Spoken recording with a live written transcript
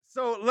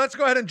let's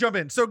go ahead and jump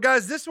in. So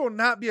guys, this will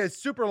not be a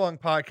super long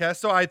podcast.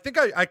 So I think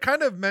I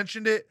kind of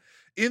mentioned it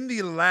in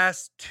the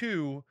last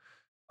two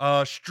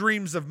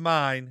streams of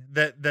mine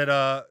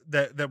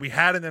that we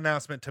had an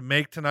announcement to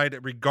make tonight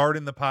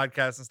regarding the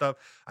podcast and stuff.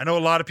 I know a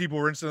lot of people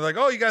were instantly like,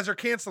 "Oh, you guys are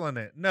canceling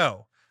it."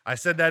 No, I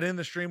said that in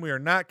the stream. We are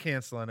not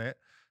canceling it.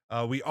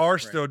 We are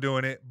still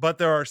doing it, but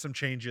there are some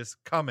changes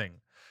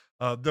coming.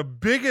 The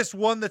biggest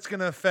one that's going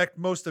to affect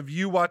most of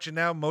you watching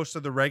now, most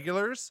of the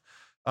regulars,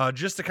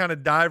 just to kind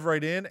of dive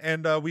right in.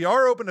 And we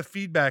are open to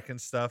feedback and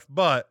stuff,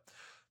 but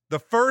the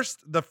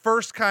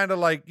first kind of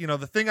like,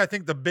 the thing, I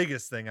think the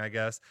biggest thing, I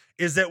guess,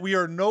 is that we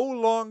are no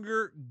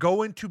longer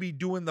going to be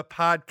doing the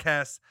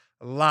podcast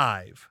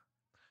live.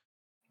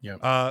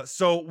 Yeah.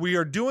 So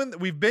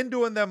we've been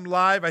doing them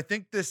live. I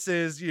think this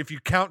is, if you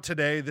count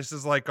today, this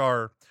is like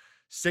our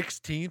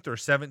 16th or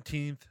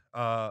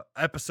 17th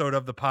episode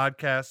of the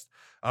podcast.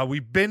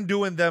 We've been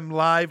doing them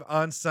live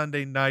on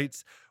Sunday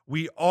nights.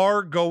 We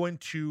are going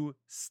to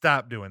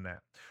stop doing that.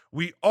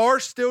 We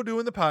are still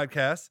doing the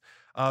podcast.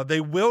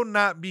 They will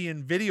not be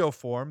in video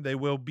form. They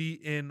will be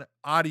in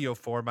audio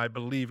form, I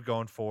believe,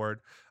 going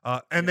forward.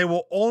 And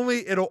it'll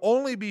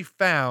only be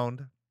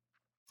found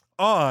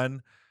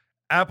on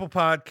Apple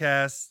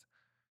Podcasts,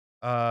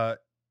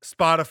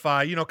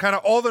 Spotify, kind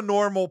of all the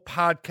normal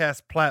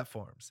podcast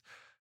platforms.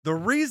 The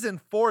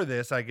reason for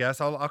this, I guess,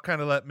 I'll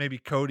kind of let maybe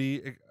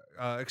Cody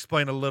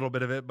explain a little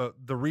bit of it, but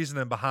the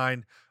reasoning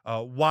behind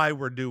why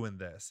we're doing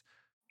this.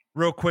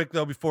 Real quick,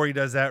 though, before he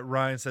does that,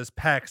 Ryan says,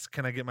 "Pax,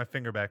 can I get my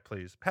finger back,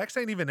 please?" Pax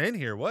ain't even in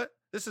here. What?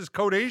 This is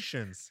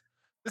Kodeations.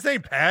 This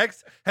ain't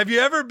Pax. Have you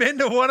ever been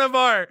to one of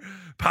our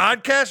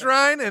podcasts,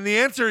 Ryan? And the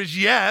answer is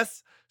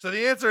yes. So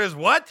the answer is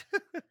what?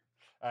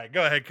 All right,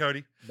 go ahead,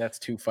 Cody. That's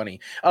too funny.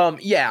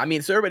 Yeah, I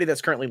mean, so everybody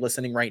that's currently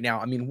listening right now,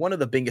 I mean, one of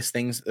the biggest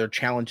things or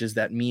challenges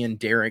that me and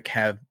Derek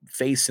have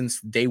faced since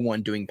day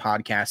one doing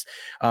podcasts,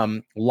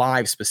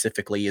 live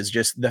specifically, is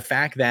just the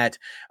fact that,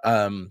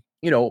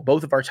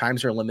 both of our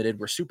times are limited.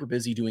 We're super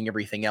busy doing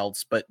everything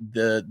else. But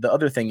the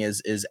other thing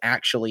is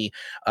actually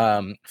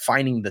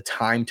finding the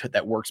time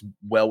that works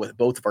well with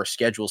both of our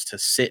schedules to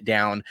sit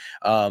down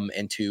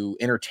and to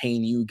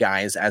entertain you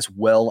guys, as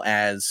well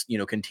as,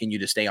 continue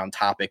to stay on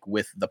topic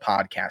with the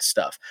podcast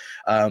stuff.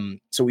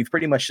 So we've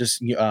pretty much just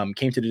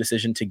came to the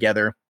decision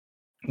together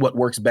what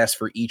works best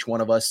for each one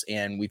of us,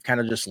 and we've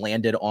kind of just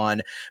landed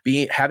on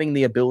having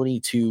the ability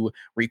to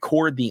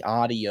record the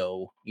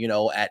audio,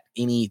 at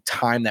any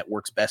time that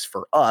works best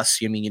for us.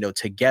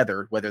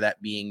 Together, whether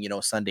that being,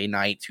 Sunday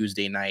night,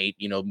 Tuesday night,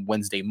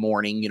 Wednesday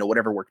morning,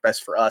 whatever works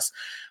best for us.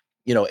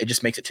 It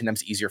just makes it 10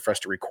 times easier for us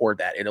to record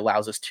that. It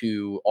allows us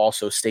to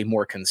also stay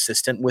more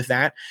consistent with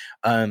that.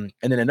 And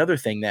then another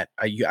thing that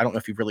I don't know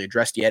if you've really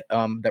addressed yet,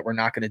 that we're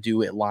not going to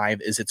do it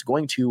live, is it's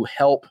going to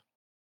help.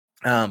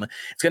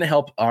 It's going to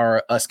help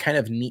us kind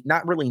of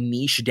not really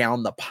niche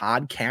down the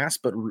podcast,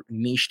 but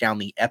niche down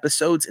the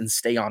episodes and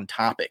stay on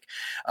topic.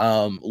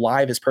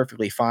 Live is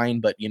perfectly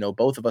fine, but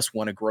both of us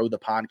want to grow the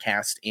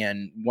podcast,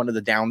 and one of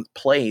the down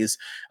plays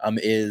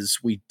is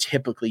we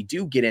typically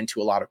do get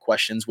into a lot of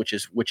questions, which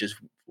is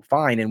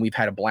fine, and we've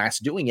had a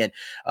blast doing it.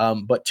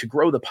 But to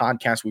grow the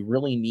podcast, we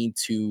really need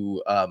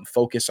to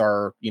focus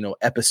our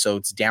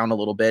episodes down a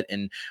little bit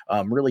and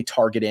really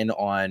target in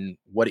on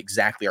what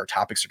exactly our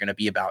topics are going to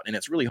be about. And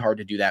it's really hard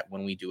to do that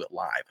when we do it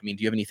live. I mean,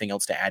 do you have anything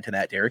else to add to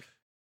that, Derek?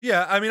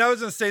 Yeah, I mean, I was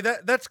going to say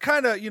that's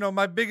kind of,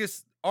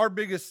 our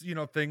biggest,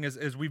 thing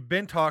is we've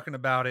been talking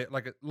about it,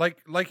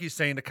 like he's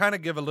saying, to kind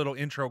of give a little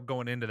intro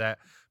going into that.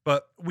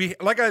 But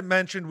like I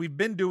mentioned, we've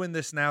been doing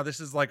this now. This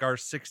is like our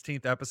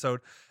 16th episode.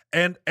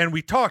 And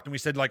we talked and we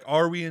said, like,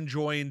 are we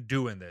enjoying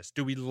doing this?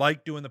 Do we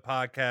like doing the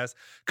podcast?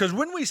 Because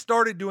when we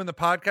started doing the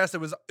podcast,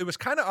 it was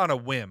kind of on a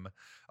whim.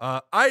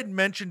 I'd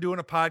mentioned doing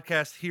a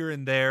podcast here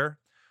and there,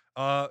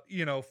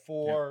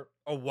 for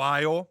a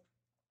while.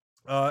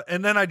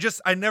 And then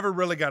I never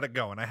really got it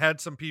going. I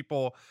had some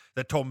people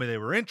that told me they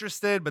were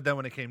interested, but then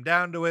when it came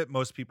down to it,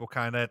 most people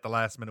kind of at the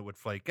last minute would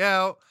flake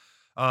out.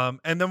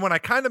 And then when I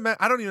kind of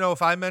I don't even know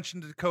if I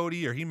mentioned it to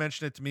Cody or he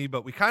mentioned it to me,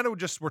 but we kind of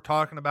just were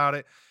talking about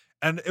it.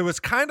 And it was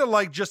kind of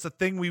like just a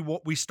thing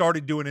we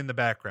started doing in the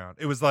background.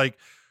 It was like,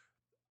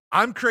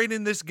 I'm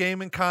creating this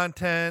gaming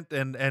content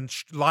and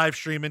live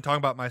streaming, talking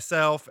about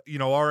myself,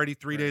 already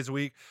 3 days a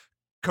week.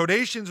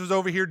 Kodeations was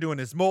over here doing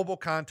his mobile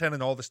content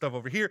and all the stuff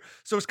over here.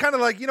 So it's kind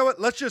of like,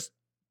 let's just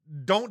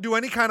don't do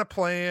any kind of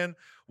plan.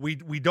 We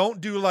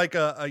don't do like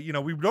we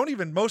don't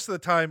even, most of the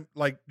time,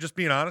 like, just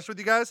being honest with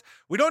you guys,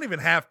 we don't even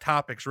have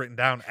topics written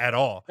down at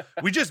all.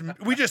 We just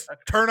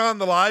turn on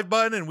the live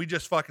button and we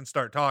just fucking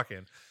start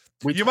talking.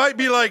 You might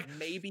be like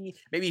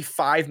maybe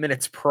 5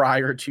 minutes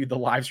prior to the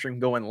live stream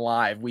going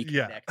live, we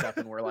connect up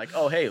and we're like,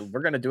 oh, hey,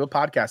 we're going to do a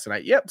podcast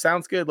tonight. Yep.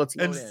 Sounds good. Let's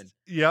go in.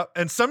 Yep.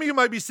 And some of you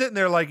might be sitting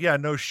there like, yeah,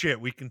 no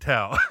shit. We can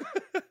tell.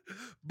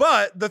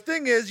 But the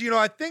thing is,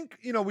 I think,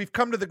 we've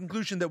come to the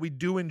conclusion that we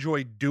do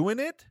enjoy doing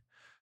it.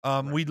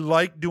 We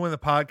like doing the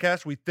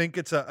podcast. We think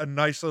it's a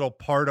nice little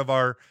part of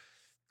our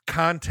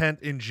content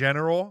in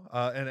general.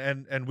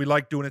 And we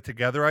like doing it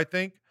together, I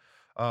think.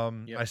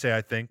 Yep. I say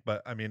I think,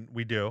 but I mean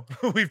we do.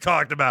 We've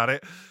talked about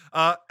it.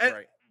 And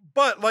Right.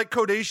 but like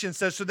Codation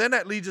says, so then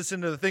that leads us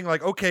into the thing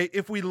like, okay,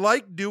 if we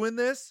like doing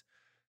this,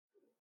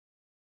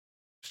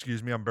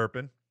 excuse me, I'm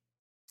burping.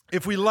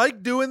 If we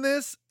like doing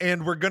this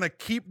and we're gonna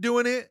keep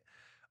doing it,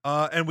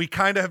 and we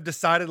kind of have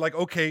decided like,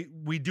 okay,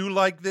 we do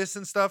like this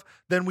and stuff,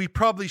 then we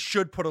probably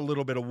should put a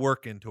little bit of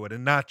work into it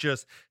and not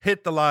just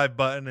hit the live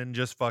button and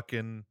just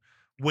fucking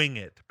wing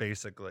it,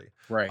 basically.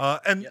 Right.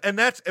 And Yep. and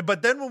that's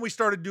but then when we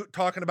started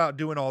talking about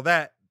doing all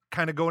that,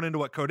 kind of going into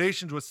what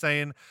Codations was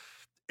saying,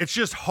 it's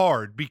just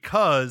hard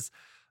because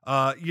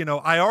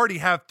I already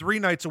have 3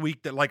 nights a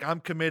week that like I'm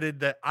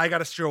committed that I got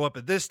to show up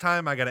at this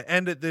time, I got to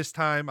end at this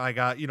time, I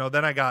got,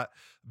 then I got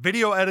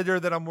video editor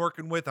that I'm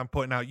working with, I'm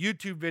putting out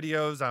YouTube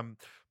videos, I'm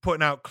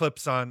putting out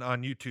clips on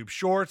YouTube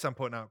Shorts, I'm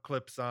putting out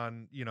clips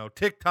on,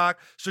 TikTok.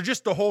 So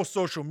just the whole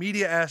social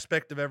media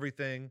aspect of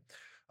everything.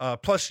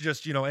 Plus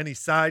just, any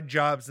side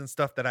jobs and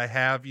stuff that I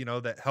have,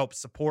 that help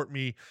support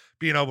me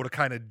being able to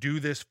kind of do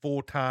this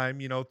full time,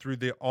 through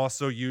the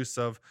also use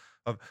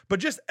but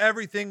just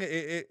everything.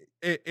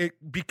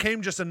 It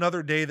became just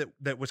another day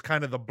that was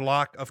kind of the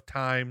block of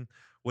time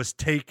was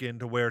taken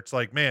to where it's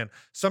like, man,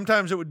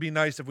 sometimes it would be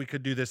nice if we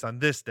could do this on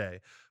this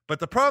day. But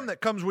the problem Right.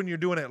 that comes when you're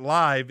doing it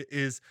live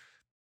is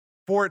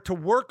for it to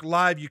work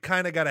live, you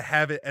kind of got to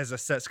have it as a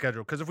set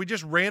schedule. Because if we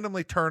just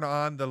randomly turn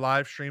on the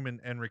live stream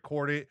and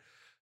record it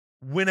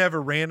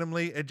whenever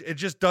randomly, it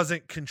just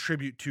doesn't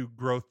contribute to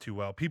growth too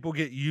well. People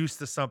get used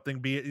to something,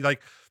 be it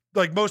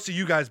like most of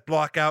you guys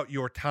block out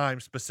your time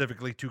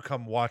specifically to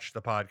come watch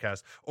the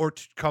podcast or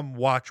to come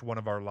watch one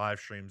of our live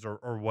streams or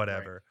Right.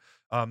 whatever.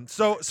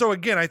 So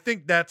again, I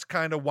think that's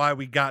kind of why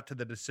we got to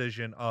the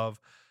decision of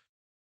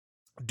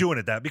doing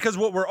it that, because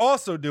what we're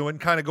also doing,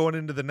 kind of going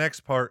into the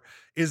next part,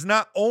 is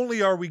not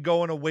only are we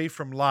going away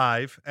from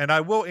live, and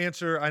I will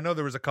answer, I know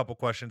there was a couple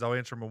questions, I'll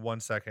answer them in 1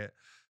 second.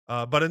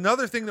 But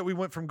another thing that we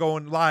went from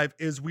going live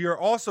is we are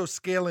also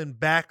scaling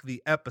back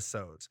the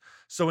episodes.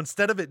 So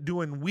instead of it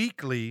doing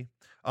weekly,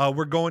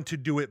 we're going to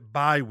do it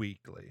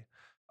bi-weekly,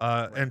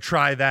 Right. and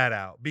try that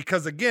out.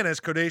 Because again, as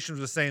Codations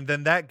was saying,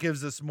 then that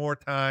gives us more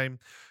time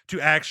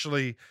to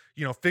actually,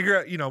 figure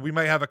out, we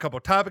might have a couple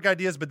topic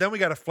ideas, but then we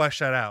got to flesh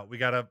that out. We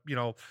got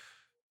to,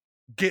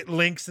 get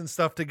links and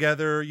stuff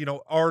together,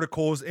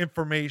 articles,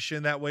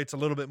 information. That way it's a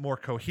little bit more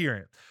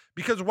coherent.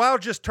 Because while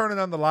just turning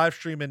on the live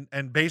stream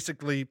and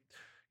basically,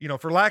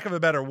 for lack of a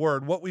better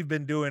word, what we've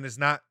been doing is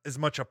not as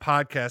much a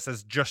podcast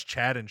as just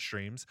chat and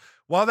streams.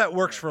 While that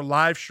works Right. for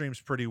live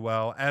streams pretty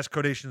well, as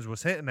Codations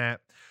was hinting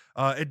at,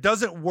 it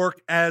doesn't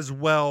work as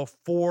well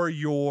for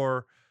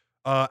your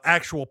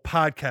actual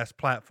podcast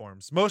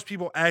platforms. Most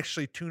people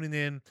actually tuning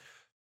in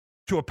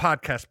to a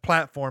podcast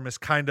platform is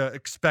kind of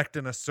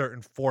expecting a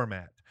certain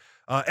format.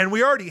 And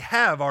we already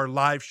have our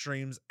live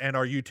streams and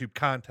our YouTube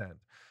content.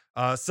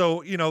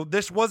 So,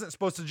 this wasn't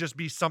supposed to just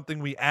be something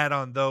we add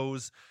on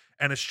those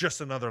and it's just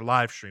another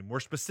live stream.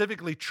 We're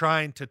specifically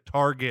trying to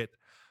target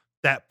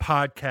that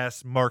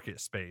podcast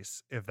market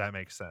space, if that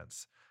makes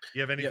sense.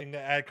 You have Yep. anything to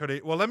add, Cody?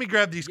 Well, let me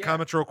grab these Yeah.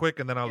 comments real quick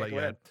and then I'll Yeah. let Go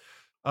you add. ahead.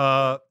 Go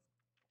Uh, ahead.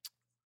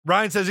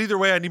 Ryan says, either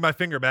way, I need my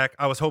finger back.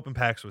 I was hoping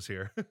Pax was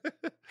here.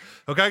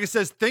 Hokage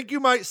says, think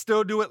you might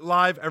still do it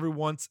live every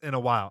once in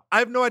a while. I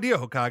have no idea,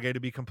 Hokage, to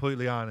be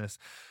completely honest.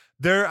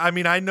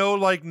 I know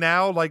like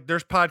now, like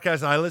there's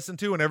podcasts I listen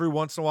to, and every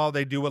once in a while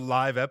they do a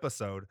live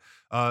episode.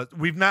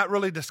 We've not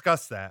really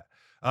discussed that.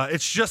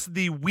 It's just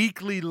the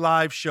weekly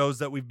live shows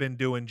that we've been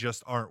doing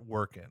just aren't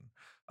working.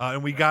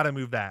 And we Right. got to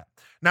move that.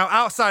 Now,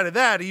 outside of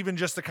that, even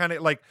just to kind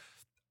of like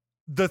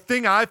the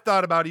thing I've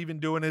thought about even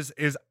doing is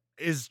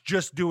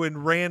just doing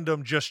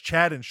random just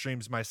chatting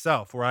streams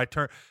myself where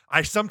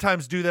I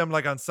sometimes do them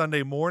like on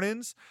Sunday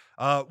mornings,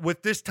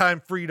 with this time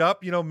freed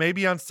up,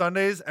 maybe on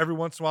Sundays every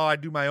once in a while I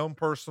do my own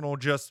personal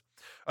just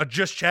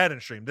chatting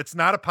stream. That's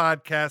not a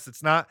podcast,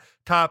 it's not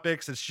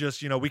topics, it's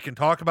just, we can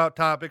talk about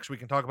topics, we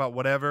can talk about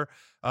whatever.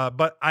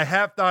 But I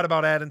have thought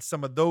about adding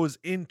some of those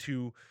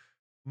into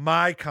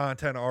my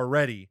content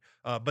already.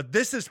 But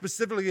this is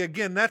specifically,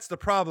 again, that's the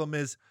problem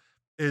is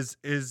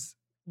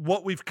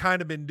what we've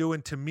kind of been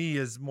doing to me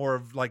is more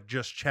of like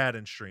just chat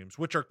and streams,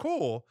 which are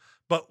cool.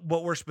 But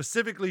what we're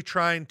specifically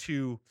trying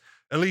to,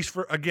 at least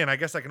for, again, I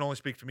guess I can only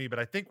speak to me, but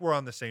I think we're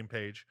on the same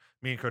page,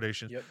 me and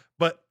Codations. Yep.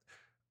 But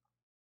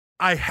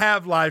I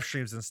have live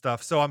streams and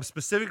stuff. So I'm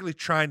specifically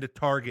trying to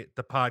target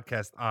the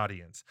podcast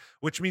audience,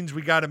 which means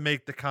we got to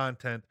make the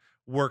content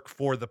work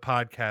for the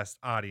podcast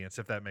audience,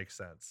 if that makes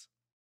sense.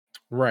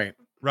 Right.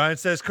 Ryan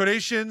says,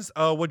 Codations,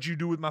 what'd you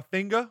do with my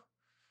finger?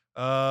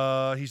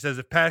 He says,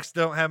 if Pax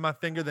don't have my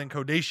finger, then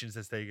Codations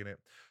has taken it.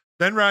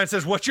 Then Ryan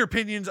says, what's your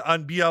opinions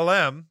on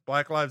BLM,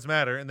 Black Lives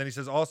Matter? And then he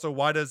says, also,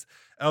 why does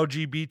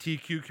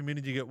LGBTQ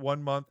community get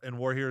 1 month and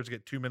war heroes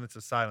get 2 minutes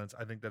of silence?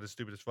 I think that is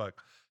stupid as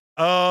fuck.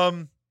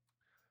 I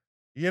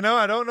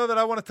don't know that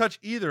I want to touch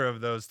either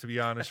of those, to be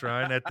honest,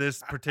 Ryan, at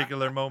this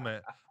particular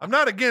moment. I'm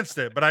not against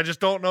it, but I just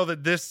don't know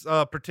that this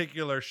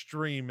particular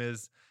stream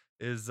is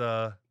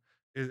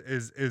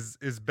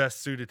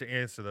best suited to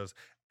answer those.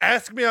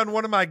 Ask me on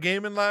one of my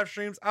gaming live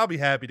streams. I'll be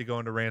happy to go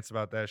into rants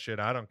about that shit.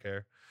 I don't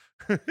care.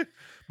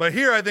 But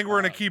here, I think we're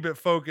gonna Um, keep it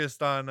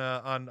focused on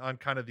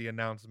kind of the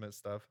announcement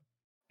stuff.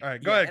 All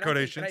right, go Yeah, ahead, and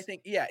I Kodations.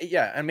 think,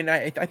 yeah. I mean,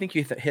 I think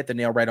you hit the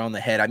nail right on the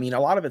head. I mean, a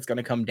lot of it's going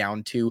to come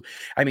down to,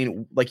 I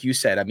mean, like you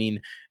said, I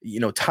mean,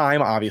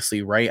 time,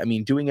 obviously, right? I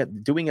mean, doing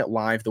it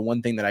live. The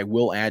one thing that I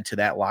will add to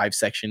that live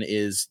section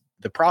is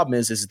the problem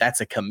is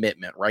that's a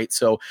commitment, right?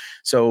 So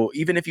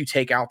even if you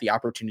take out the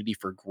opportunity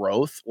for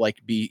growth,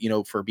 like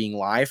for being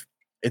live,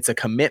 it's a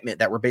commitment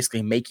that we're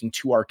basically making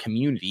to our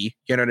community.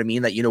 You know what I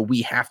mean? That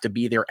we have to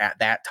be there at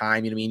that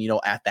time. You know what I mean?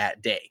 At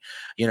that day.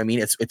 You know what I mean?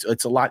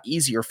 It's a lot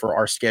easier for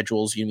our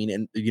schedules. You know what I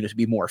mean? And to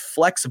be more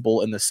flexible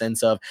in the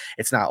sense of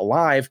it's not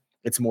live.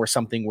 It's more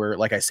something where,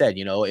 like I said,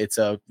 it's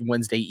a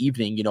Wednesday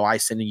evening. I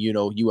send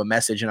you a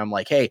message, and I'm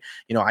like, hey,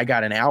 I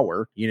got an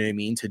hour. You know what I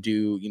mean? To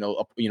do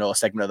a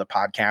segment of the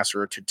podcast,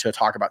 or to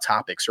talk about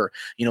topics, or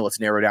let's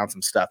narrow down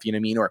some stuff. You know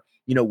what I mean? Or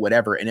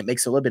whatever. And it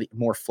makes it a little bit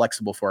more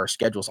flexible for our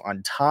schedules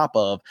on top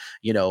of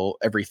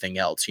everything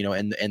else.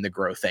 And the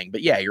growth thing.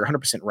 But yeah, you're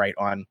 100% right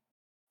on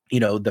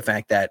the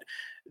fact that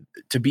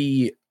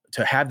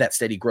to have that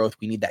steady growth,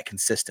 we need that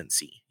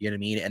consistency. You know what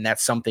I mean? And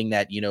that's something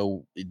that,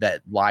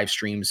 that live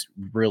streams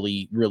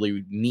really,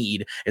 really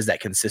need, is that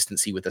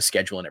consistency with the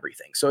schedule and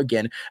everything. So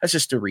again, that's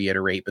just to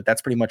reiterate, but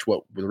that's pretty much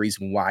what the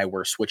reason why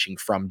we're switching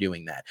from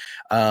doing that.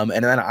 And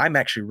then I'm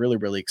actually really,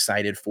 really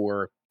excited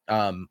for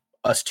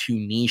us to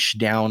niche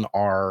down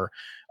our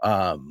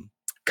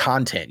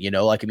content.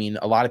 Like, I mean,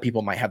 a lot of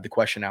people might have the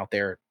question out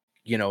there,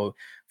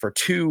 for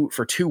 2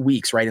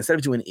 weeks, right? Instead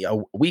of doing a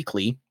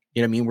weekly,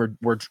 I mean,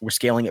 we're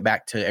scaling it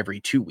back to every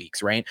 2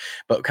 weeks, right?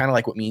 But kind of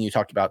like what me and you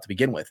talked about to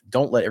begin with,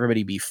 don't let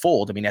everybody be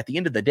fooled. I mean, at the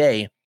end of the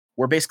day,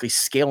 we're basically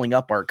scaling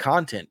up our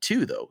content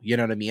too, though. You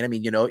know what I mean?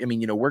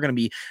 We're going to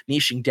be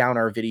niching down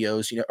our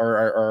videos,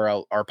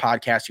 or our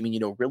podcast.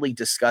 Really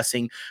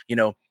discussing,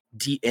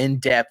 in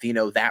depth,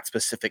 that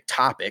specific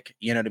topic.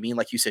 You know what I mean?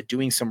 Like you said,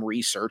 doing some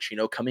research,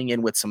 coming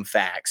in with some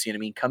facts. You know what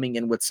I mean? Coming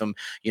in with some,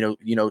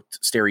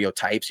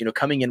 stereotypes.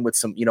 Coming in with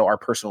some, our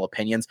personal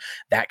opinions,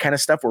 that kind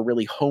of stuff. We're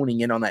really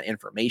honing in on that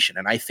information,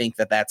 and I think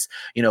that's,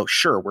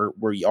 sure,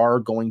 we are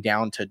going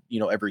down to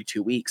every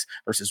 2 weeks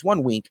versus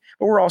 1 week,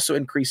 but we're also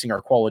increasing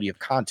our quality of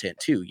content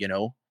too.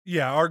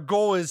 Yeah, our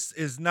goal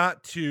is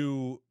not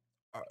to,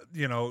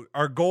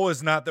 our goal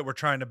is not that we're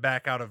trying to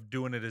back out of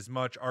doing it as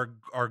much.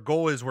 Our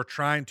goal is we're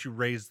trying to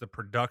raise the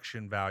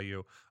production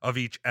value of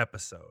each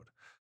episode.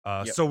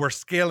 Yep. So we're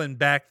scaling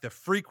back the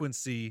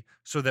frequency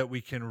so that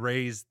we can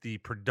raise the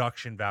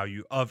production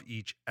value of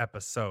each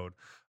episode.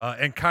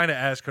 And kind of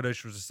as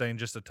Kodesh was saying,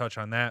 just to touch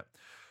on that,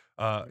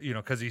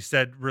 because he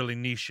said really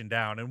niching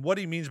down. And what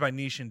he means by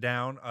niching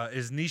down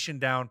is niching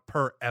down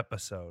per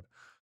episode.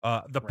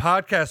 The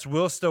Right. podcast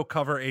will still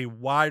cover a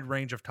wide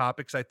range of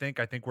topics. I think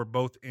we're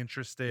both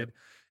interested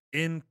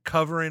in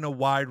covering a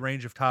wide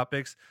range of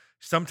topics.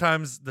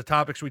 Sometimes the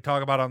topics we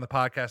talk about on the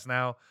podcast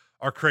now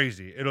are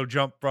crazy. It'll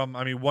jump from,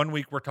 I mean, 1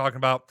 week we're talking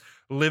about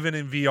living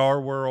in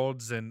VR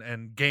worlds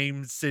and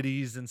game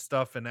cities and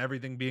stuff and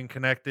everything being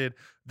connected.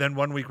 Then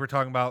 1 week we're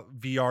talking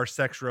about VR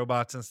sex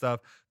robots and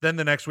stuff. Then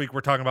the next week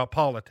we're talking about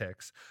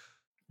politics.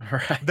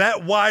 Right.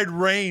 That wide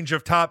range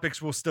of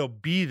topics will still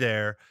be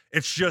there.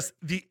 It's just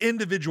the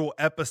individual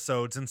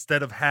episodes,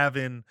 instead of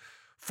having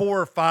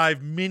 4 or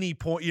 5 mini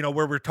point,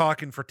 where we're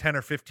talking for 10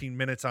 or 15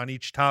 minutes on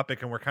each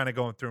topic and we're kind of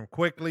going through them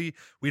quickly.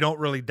 We don't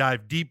really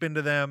dive deep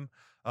into them.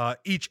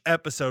 Each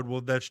episode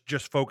will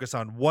just focus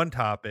on one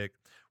topic.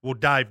 We'll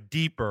dive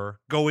deeper,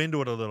 go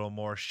into it a little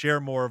more, share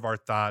more of our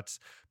thoughts,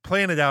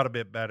 plan it out a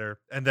bit better.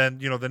 And then,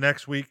 the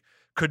next week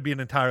could be an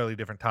entirely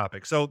different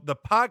topic. So the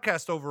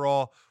podcast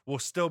overall will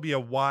still be a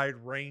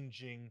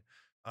wide-ranging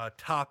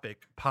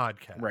topic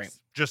podcast. Right.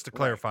 Just to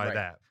clarify Right.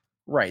 that.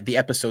 Right. The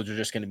episodes are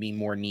just going to be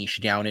more niche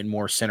down and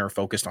more center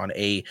focused on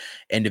a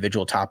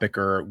individual topic,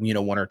 or,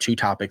 one or two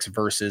topics,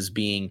 versus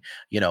being,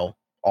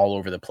 all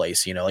over the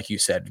place, like you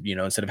said,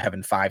 instead of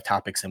having 5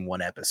 topics in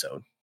one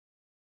episode.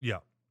 Yeah.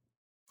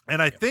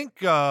 And I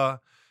think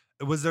are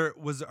we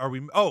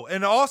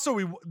and also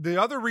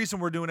the other reason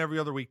we're doing every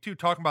other week too,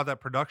 talking about that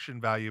production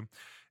value,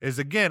 is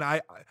again,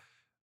 I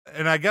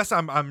guess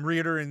I'm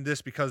reiterating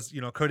this because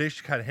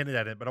Kodesh kind of hinted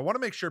at it, but I want to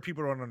make sure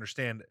people don't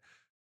understand.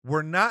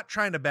 We're not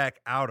trying to back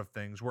out of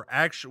things.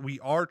 We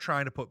are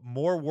trying to put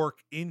more work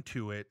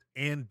into it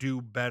and do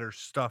better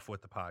stuff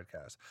with the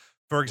podcast.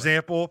 For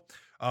example,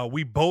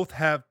 we both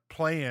have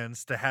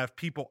plans to have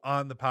people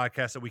on the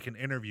podcast that we can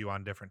interview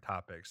on different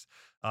topics.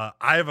 I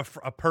have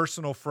a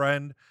personal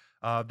friend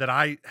that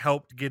I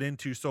helped get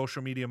into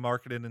social media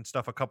marketing and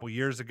stuff a couple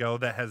years ago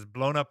that has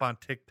blown up on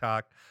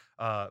TikTok.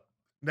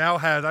 Now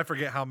has, I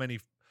forget how many,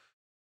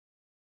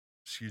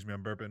 excuse me,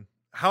 I'm burping,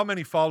 how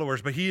many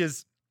followers, but he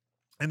is,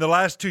 in the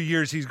last 2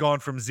 years, he's gone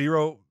from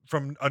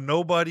a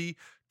nobody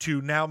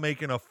to now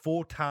making a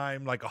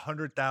full-time, like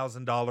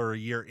 $100,000 a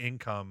year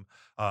income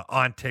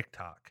on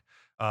TikTok.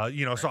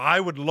 So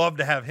I would love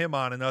to have him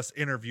on and us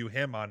interview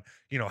him on,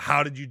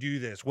 how did you do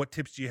this? What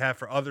tips do you have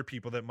for other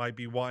people that might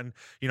be wanting?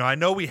 I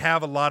know we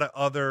have a lot of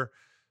other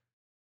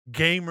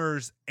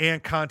gamers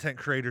and content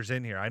creators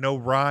in here. I know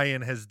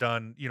Ryan has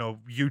done,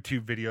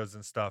 YouTube videos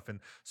and stuff. And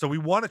so we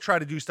want to try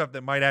to do stuff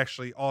that might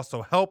actually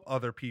also help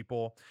other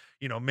people,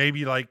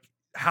 maybe like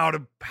how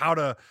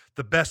to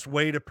the best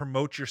way to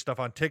promote your stuff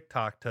on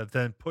TikTok to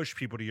then push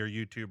people to your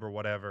YouTube or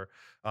whatever.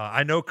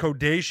 I know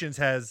Kodeations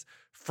has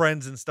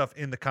friends and stuff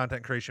in the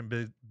content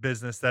creation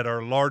business that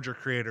are larger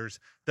creators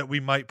that we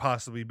might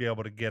possibly be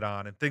able to get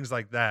on and things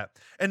like that.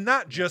 And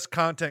not just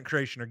content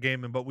creation or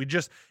gaming, but we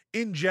just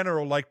in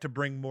general like to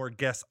bring more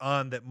guests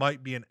on that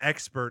might be an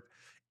expert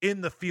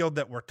in the field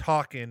that we're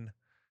talking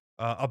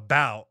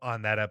about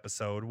on that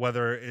episode,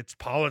 whether it's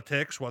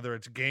politics, whether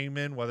it's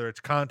gaming, whether it's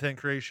content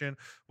creation,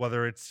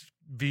 whether it's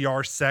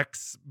VR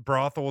sex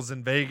brothels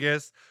in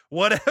Vegas,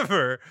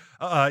 whatever,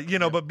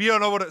 but be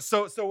on what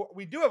so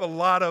we do have a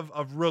lot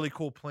of really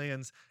cool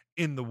plans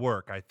in the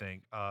work, I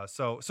think.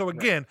 So Right.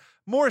 again,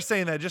 more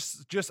saying that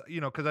just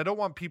because I don't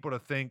want people to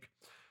think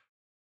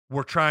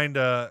we're trying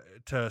to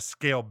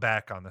scale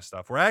back on this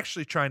stuff. We're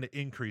actually trying to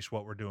increase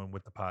what we're doing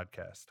with the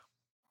podcast.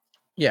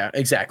 Yeah,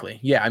 exactly.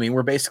 Yeah, I mean,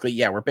 we're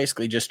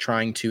basically just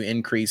trying to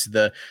increase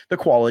the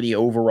quality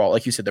overall,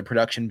 like you said, the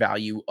production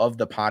value of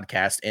the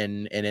podcast,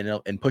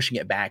 and pushing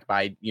it back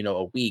by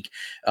a week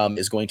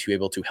is going to be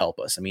able to help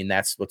us. I mean,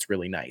 that's what's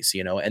really nice.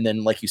 And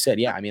then, like you said,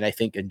 yeah, I mean, I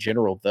think in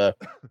general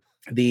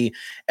the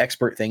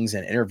expert things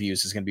and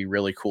interviews is going to be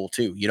really cool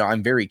too.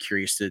 I'm very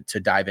curious to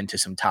dive into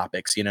some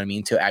topics, what I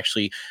mean, to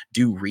actually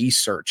do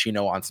research,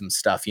 on some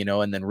stuff,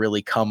 and then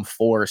really come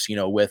forth,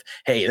 with,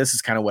 hey, this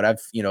is kind of what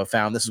I've,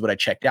 found. This is what I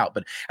checked out.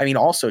 But I mean,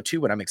 also too,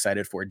 what I'm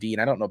excited for, D,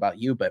 and I don't know about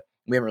you, but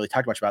we haven't really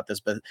talked much about this,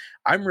 but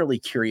I'm really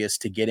curious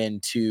to get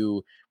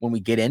into when we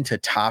get into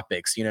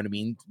topics, you know what I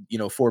mean?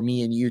 For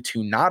me and you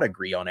to not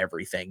agree on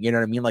everything, you know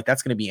what I mean? Like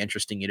that's going to be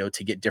interesting,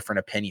 to get different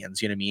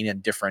opinions, you know what I mean?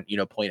 And different,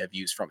 point of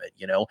views from it,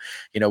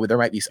 there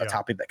might be a Yeah.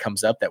 topic that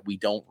comes up that we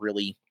don't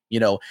really,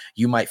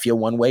 you might feel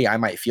one way, I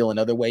might feel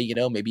another way,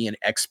 maybe an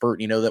expert,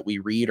 that we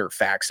read or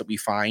facts that we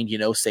find,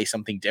 say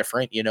something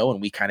different,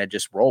 and we kind of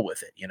just roll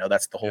with it.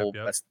 That's the Yep. whole,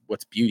 Yep. that's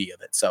what's beauty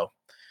of it. So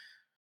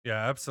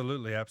Yeah,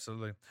 absolutely,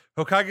 absolutely.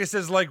 Hokage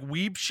says like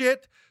weeb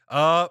shit.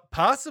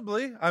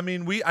 Possibly. I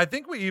mean, I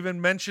think we even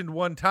mentioned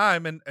one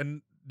time,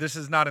 and this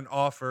is not an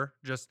offer,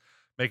 just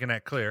making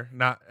that clear.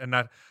 Not,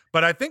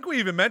 but I think we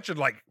even mentioned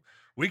like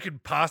we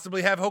could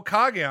possibly have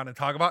Hokage on and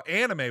talk about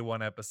anime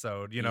one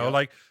episode. yep,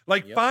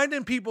 Like yep,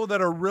 finding people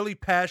that are really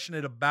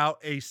passionate about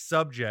a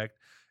subject,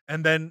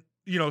 and then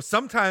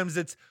sometimes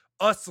it's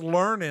us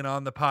learning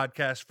on the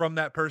podcast from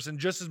that person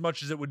just as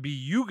much as it would be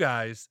you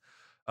guys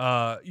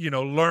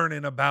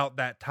learning about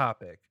that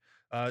topic.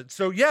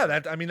 So yeah,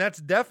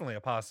 that's definitely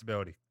a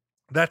possibility.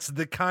 That's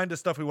the kind of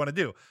stuff we want to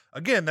do.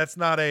 Again, that's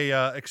not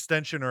a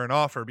extension or an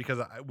offer because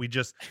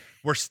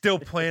we're still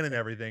planning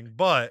everything.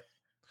 But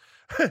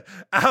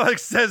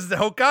Alex says,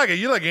 Hokage,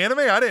 you like anime?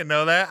 I didn't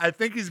know that. I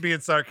think he's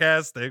being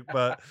sarcastic,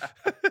 but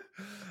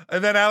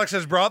and then Alex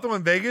says, brothel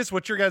in Vegas.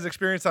 What's your guys'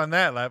 experience on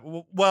that?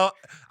 Well,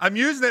 I'm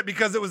using it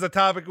because it was a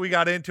topic we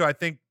got into, I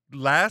think,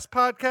 last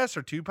podcast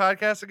or two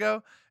podcasts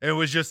ago. It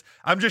was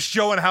I'm just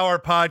showing how our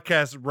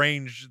podcast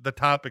range the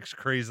topics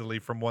crazily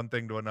from one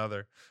thing to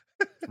another.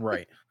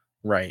 right,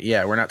 right.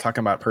 Yeah, we're not talking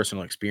about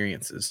personal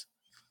experiences.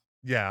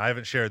 Yeah, I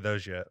haven't shared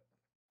those yet.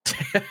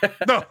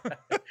 No.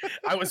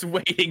 I was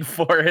waiting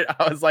for it.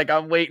 I was like,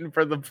 I'm waiting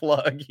for the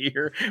plug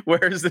here.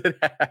 Where's it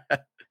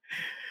at?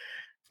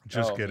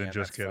 Just Oh kidding, man,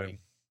 just that's kidding. funny.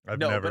 I've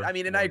No, never but I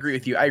mean, and I once. agree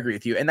with you. I agree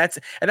with you. And that's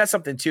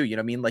something too, what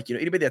I mean? Like,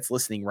 anybody that's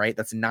listening, right?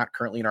 That's not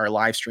currently in our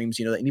live streams,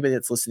 anybody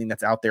that's listening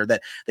that's out there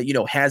that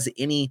has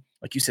any,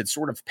 like you said,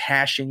 sort of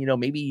passion,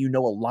 maybe a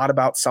lot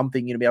about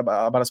something, maybe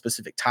about a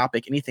specific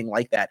topic, anything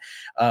like that.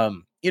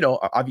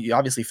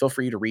 Obviously feel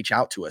free to reach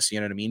out to us, you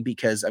know what I mean?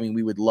 Because I mean,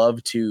 we would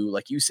love to,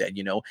 like you said,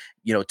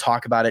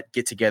 talk about it,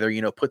 get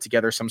together, put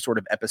together some sort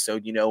of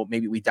episode,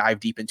 maybe we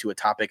dive deep into a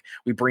topic,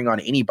 we bring on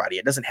anybody.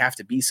 It doesn't have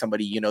to be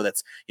somebody,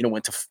 that's,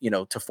 went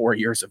to, to 4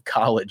 years of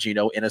college, in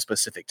a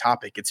specific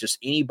topic. It's just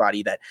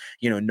anybody that,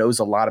 knows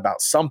a lot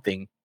about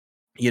something,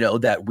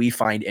 that we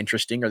find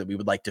interesting or that we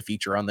would like to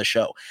feature on the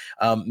show.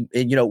 And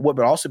what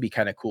would also be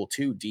kind of cool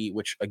too, D,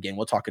 which again,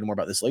 we'll talk more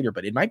about this later,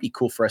 but it might be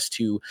cool for us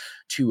to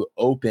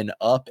open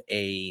up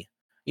a,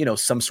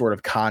 some sort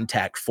of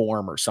contact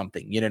form or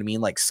something, you know what I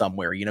mean? Like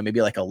somewhere,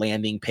 maybe like a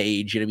landing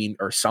page, you know what I mean?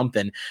 Or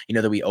something,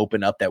 that we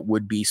open up that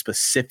would be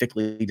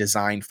specifically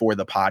designed for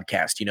the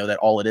podcast, that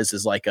all it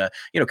is like a,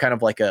 kind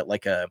of like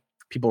a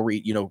people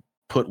read,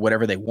 put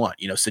whatever they want,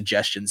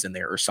 suggestions in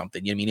there or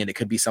something. You know what I mean? And it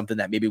could be something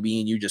that maybe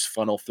we and you just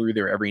funnel through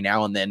there every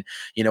now and then,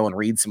 and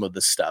read some of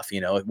the stuff,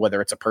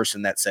 whether it's a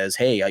person that says,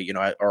 hey,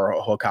 or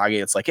a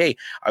Hokage, it's like, hey,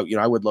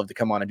 I would love to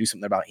come on and do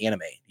something about anime.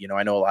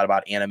 I know a lot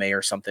about anime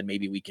or something.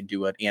 Maybe we can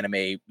do an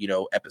anime,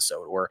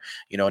 episode or,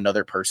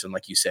 another person,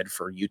 like you said,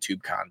 for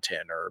YouTube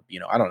content or,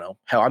 I don't know.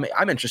 Hell,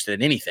 I'm interested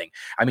in anything.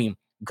 I mean,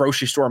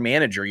 grocery store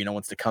manager,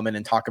 wants to come in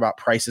and talk about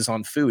prices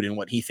on food and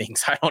what he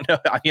thinks. I don't know,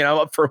 I'm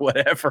up for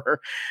whatever,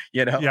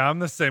 Yeah, I'm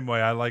the same way.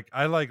 I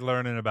like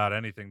learning about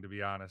anything, to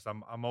be honest.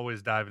 I'm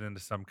always diving into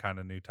some kind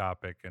of new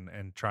topic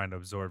and trying to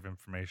absorb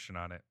information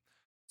on it.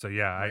 So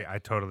yeah, Right. I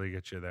totally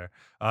get you there.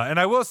 And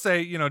I will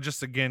say,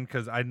 just again,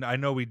 because I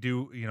know we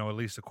do, at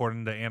least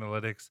according to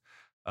analytics,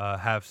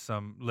 have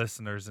some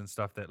listeners and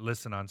stuff that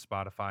listen on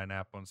Spotify and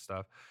Apple and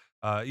stuff.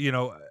 Uh, you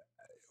know,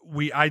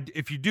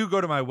 if you do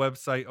go to my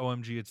website,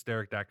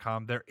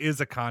 omgitsderek.com, there is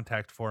a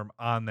contact form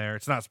on there.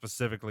 It's not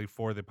specifically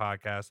for the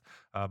podcast,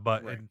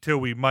 but Right. until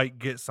we might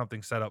get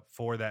something set up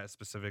for that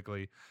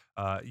specifically,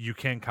 you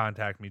can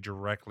contact me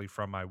directly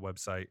from my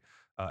website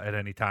at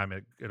any time.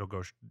 It'll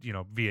go,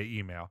 via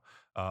email,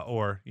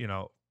 or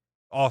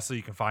also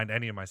you can find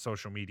any of my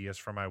social medias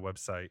from my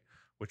website,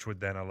 which would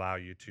then allow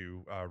you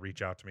to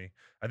reach out to me.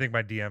 I think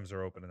my DMs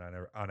are open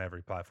on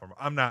every platform.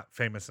 I'm not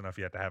famous enough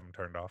yet to have them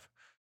turned off.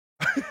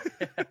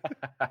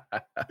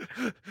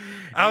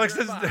 Alex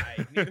Neither am has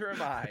I. Neither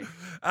am I.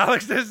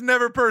 Alex has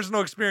never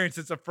personal experience.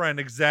 It's a friend,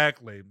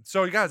 exactly.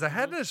 So, you guys, I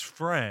had Mhm. this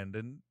friend,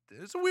 and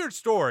it's a weird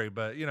story,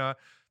 but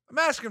I'm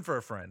asking for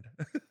a friend.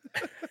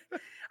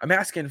 I'm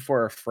asking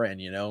for a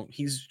friend,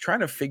 he's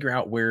trying to figure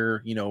out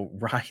where,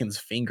 Ryan's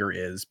finger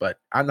is, but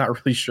I'm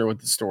not really sure what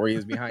the story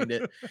is behind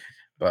it.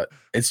 But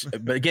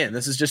again,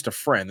 this is just a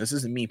friend. This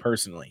isn't me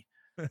personally.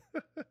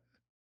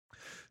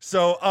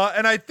 So,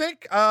 and I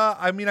think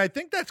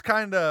that's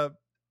kind of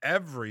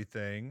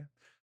everything.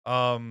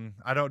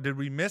 Did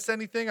we miss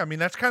anything? I mean,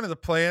 that's kind of the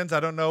plans. I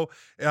don't know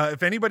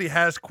if anybody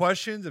has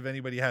questions, if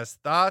anybody has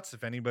thoughts,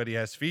 if anybody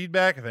has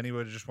feedback, if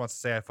anybody just wants to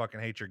say, I fucking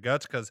hate your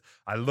guts because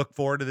I look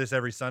forward to this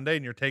every Sunday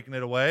and you're taking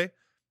it away.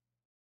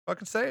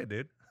 Fucking say it,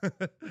 dude.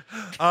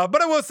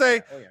 But I will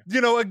say, Oh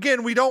yeah.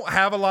 again, we don't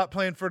have a lot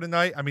planned for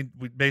tonight. I mean,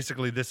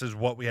 this is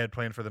what we had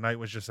planned for the night,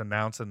 was just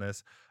announcing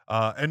this.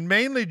 And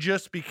mainly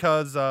just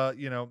because,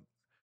 well,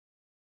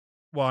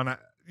 and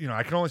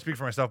I can only speak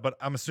for myself, but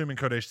I'm assuming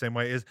Kodesh same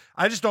way, is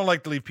I just don't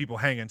like to leave people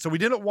hanging. So we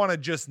didn't want to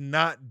just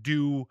not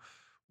do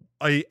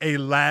a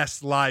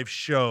last live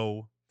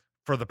show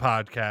for the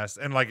podcast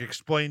and like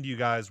explain to you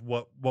guys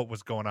what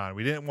was going on.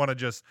 We didn't want to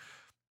just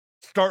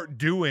start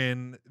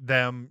doing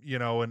them,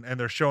 and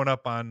they're showing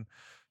up on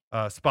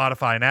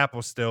Spotify and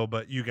Apple still,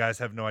 but you guys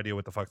have no idea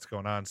what the fuck's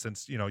going on,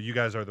 since you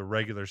guys are the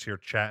regulars here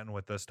chatting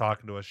with us,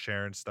 talking to us,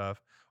 sharing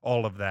stuff,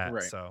 all of that.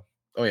 Right. So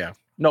Oh yeah.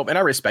 No, and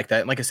I respect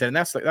that. And like I said, and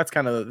that's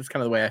kind of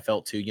the way I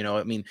felt too.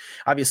 I mean,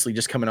 obviously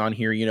just coming on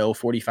here,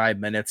 45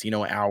 minutes, an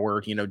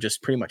hour,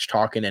 just pretty much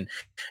talking and,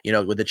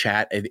 with the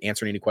chat,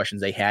 answering any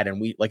questions they had.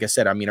 And we, like I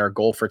said, I mean, our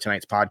goal for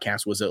tonight's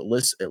podcast was at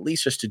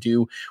least just to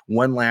do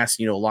one last,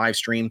 live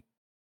stream,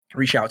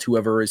 reach out to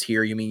whoever is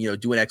here.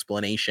 Do an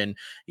explanation,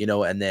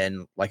 and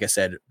then, like I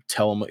said,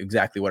 tell them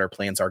exactly what our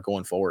plans are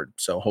going forward.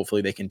 So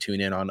hopefully they can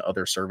tune in on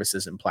other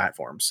services and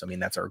platforms. I mean,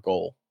 that's our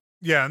goal.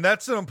 yeah, and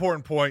that's an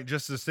important point.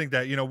 Just to think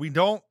that we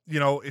don't,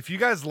 if you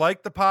guys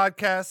like the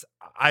podcast,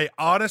 I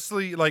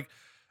honestly like.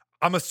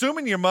 I'm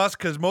assuming you must,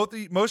 because most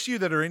of you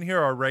that are in here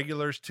are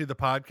regulars to the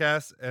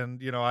podcast,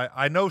 and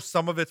I know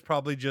some of it's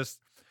probably just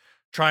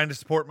trying to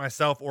support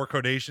myself or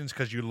Kodations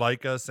because you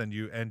like us and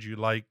you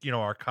like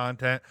our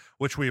content,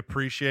 which we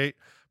appreciate.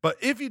 But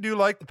if you do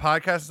like the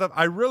podcast and stuff,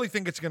 I really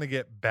think it's going to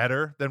get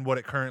better than what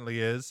it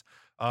currently is.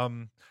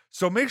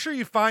 So make sure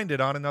you find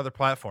it on another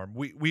platform.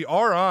 We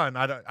are on.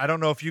 I don't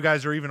know if you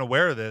guys are even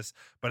aware of this,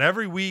 but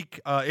every week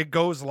it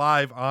goes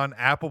live on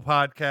Apple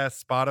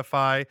Podcasts,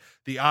 Spotify,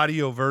 the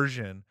audio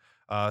version.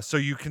 So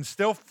you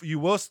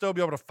will still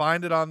be able to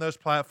find it on those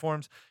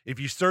platforms. If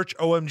you search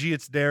OMG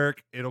It's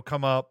Derek, it'll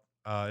come up.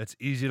 It's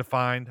easy to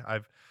find.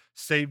 I've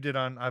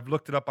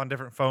looked it up on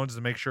different phones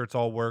to make sure it's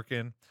all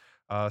working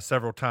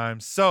several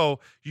times. So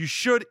you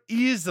should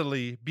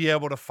easily be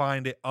able to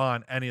find it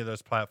on any of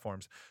those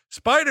platforms.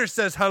 Spider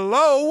says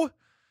hello.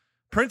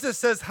 Princess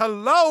says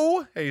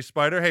hello. Hey,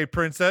 Spider. Hey,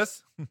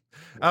 Princess.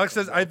 Alex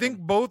says, I think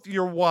both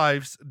your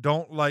wives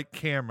don't like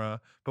camera,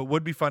 but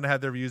would be fun to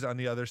have their views on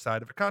the other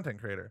side of a content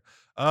creator.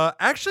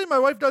 Actually, my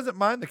wife doesn't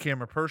mind the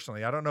camera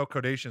personally. I don't know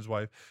Kodation's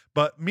wife,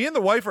 but me and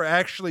the wife are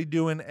actually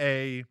doing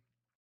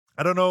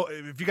I don't know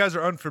if you guys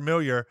are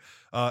unfamiliar.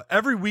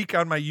 Every week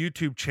on my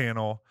YouTube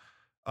channel,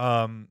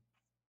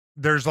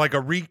 there's like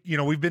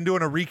we've been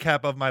doing a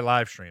recap of my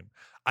live stream.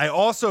 I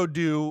also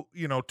do,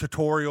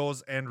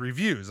 tutorials and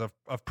reviews of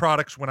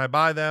products when I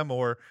buy them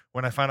or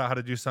when I find out how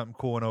to do something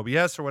cool in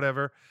OBS or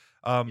whatever.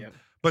 Yep.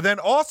 But then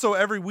also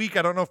every week,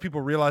 I don't know if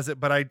people realize it,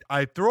 but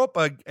I throw up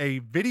a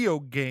video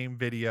game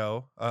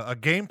video, a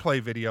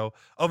gameplay video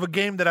of a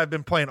game that I've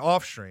been playing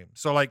off stream.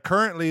 So like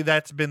currently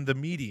that's been The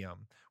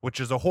Medium, which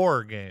is a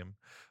horror game.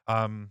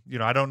 I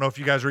don't know if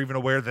you guys are even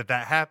aware that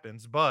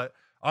happens, but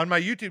on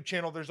my YouTube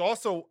channel, there's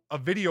also a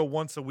video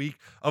once a week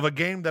of a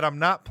game that I'm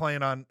not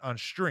playing on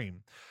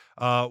stream.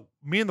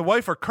 Me and the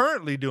wife are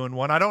currently doing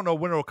one. I don't know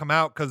when it'll come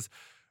out because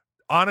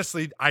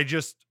honestly,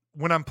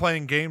 when I'm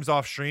playing games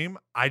off stream,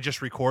 I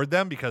just record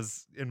them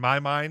because in my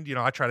mind,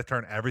 I try to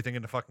turn everything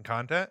into fucking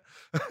content.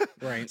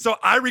 Right. So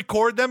I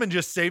record them and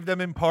just save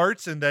them in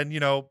parts. And then,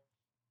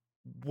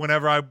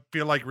 whenever I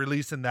feel like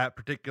releasing that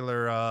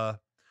particular,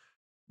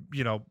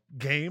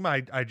 game,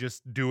 I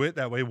just do it.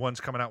 That way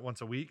one's coming out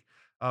once a week.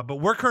 But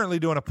we're currently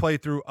doing a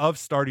playthrough of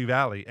Stardew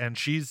Valley, and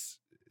she's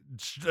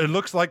it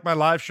looks like my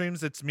live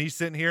streams. It's me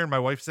sitting here and my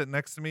wife sitting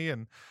next to me,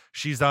 and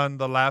she's on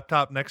the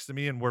laptop next to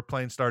me, and we're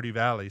playing Stardew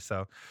Valley.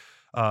 So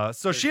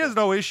so she has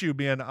no issue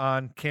being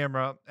on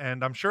camera,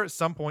 and I'm sure at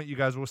some point you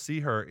guys will see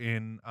her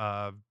in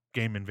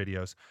gaming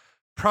videos.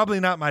 Probably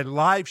not my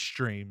live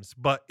streams,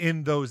 but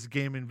in those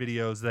gaming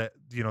videos that,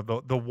 you know,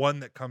 the one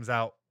that comes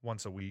out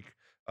once a week,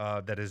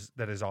 that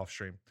is off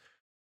stream.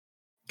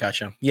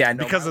 Gotcha. Yeah,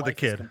 no, because of the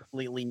kid.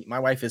 My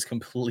wife is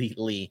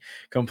completely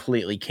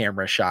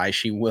camera shy.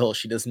 She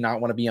does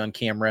not want to be on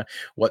camera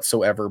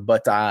whatsoever.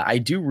 But I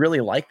do really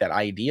like that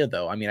idea,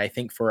 though. I mean, I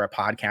think for a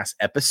podcast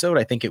episode,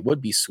 I think it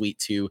would be sweet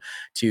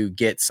to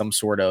get some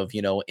sort of,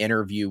 you know,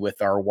 interview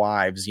with our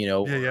wives, you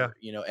know,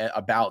 you know,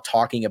 about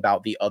talking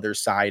about the other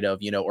side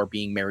of, you know, or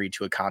being married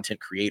to a content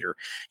creator,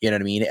 you know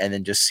what I mean? And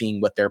then just seeing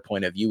what their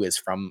point of view is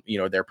from, you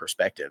know, their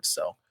perspective.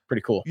 So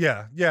pretty cool.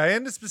 Yeah.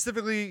 And to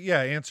specifically,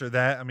 answer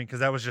that. I mean,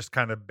 because that was just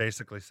kind of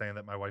basically saying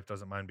that my wife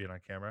doesn't mind being on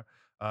camera.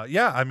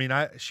 I mean,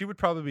 she would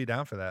probably be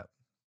down for that.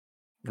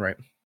 Right.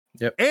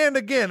 Yep. And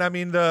again, I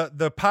mean,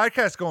 the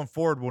podcast going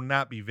forward will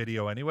not be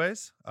video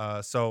anyways.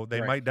 So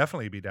they might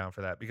definitely be down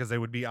for that because they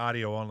would be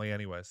audio only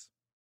anyways.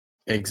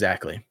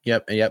 Exactly.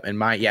 Yep. And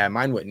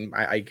mine wouldn't.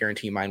 I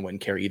guarantee mine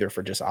wouldn't care either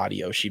for just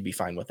audio. She'd be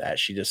fine with that.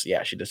 She just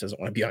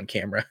doesn't want to be on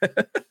camera.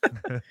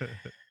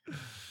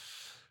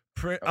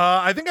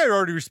 I think I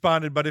already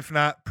responded, but if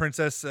not,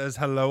 Princess says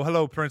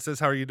hello, Princess.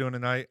 How are you doing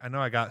tonight? I know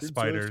I got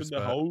spiders. In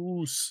the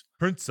house.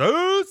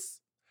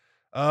 Princess.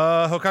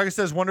 Hokage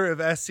says, wonder if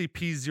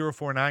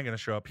SCP-049 going to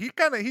show up.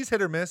 He's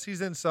hit or miss.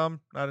 He's in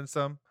some, not in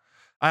some.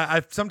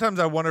 I sometimes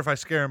I wonder if I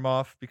scare him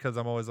off because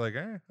I'm always like,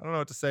 I don't know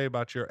what to say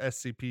about your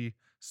SCP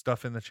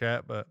stuff in the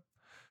chat, but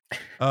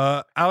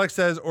Alex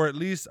says, or at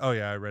least, oh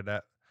yeah, I read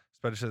that.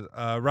 Spider says,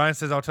 Ryan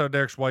says, I'll tell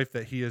Derek's wife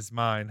that he is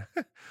mine.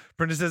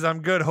 Brenda says,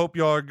 I'm good. Hope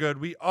y'all are good.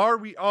 We are.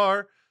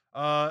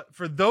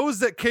 For those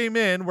that came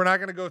in, we're not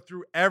going to go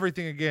through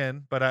everything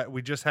again, but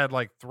we just had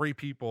like 3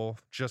 people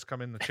just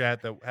come in the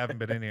chat that haven't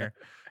been in here.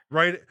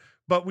 Right.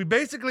 But we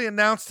basically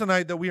announced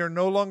tonight that we are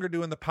no longer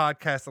doing the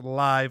podcast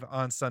live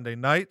on Sunday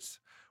nights.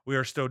 We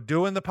are still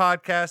doing the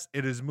podcast.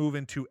 It is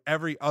moving to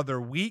every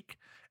other week,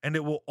 and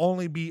it will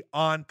only be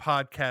on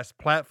podcast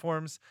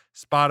platforms,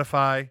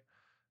 Spotify,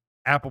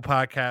 Apple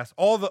Podcasts,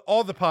 all the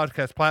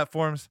podcast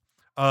platforms.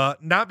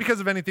 Not because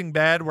of anything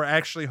bad. We're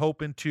actually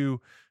hoping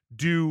to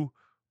do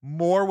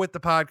more with the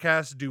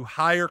podcast, do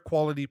higher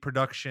quality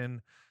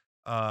production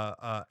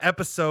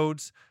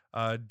episodes,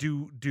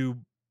 do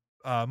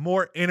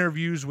more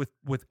interviews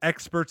with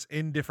experts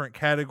in different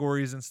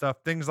categories and stuff,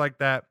 things like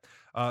that.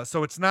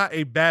 So it's not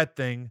a bad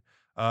thing.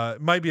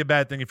 It might be a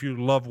bad thing if you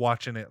love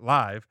watching it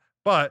live,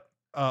 but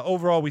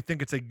overall, we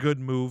think it's a good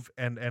move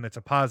and it's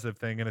a positive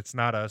thing, and it's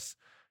not us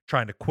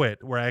trying to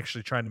quit. We're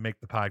actually trying to make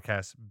the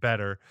podcast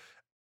better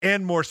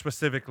and more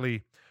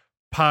specifically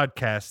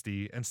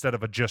podcasty instead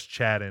of a just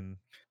chatting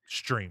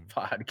stream.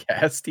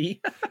 Podcasty.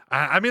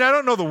 I mean, I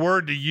don't know the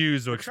word to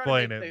use to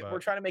explain it. We're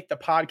trying to make the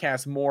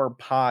podcast more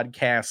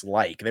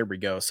podcast-like. There we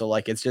go. So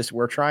like, it's just,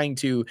 we're trying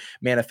to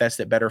manifest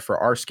it better for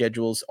our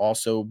schedules,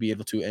 also be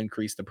able to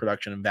increase the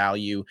production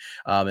value.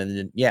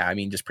 And then, I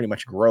mean, just pretty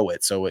much grow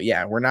it. So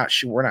we're not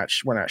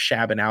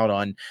shabbing out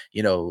on,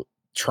 you know,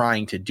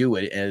 trying to do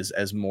it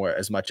as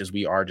much as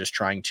we are just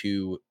trying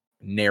to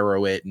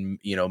narrow it and,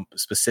 you know,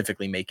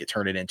 specifically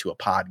turn it into a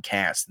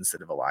podcast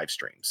instead of a live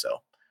stream. So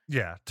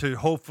to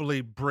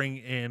hopefully bring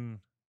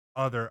in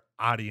other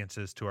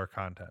audiences to our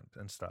content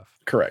and stuff.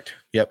 Correct.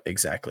 Yep.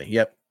 Exactly.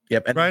 Yep.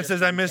 And Ryan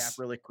says, I miss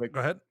really quick. Go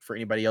ahead. For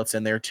anybody else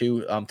in there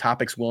too.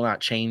 Topics will not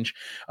change.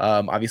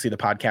 Obviously the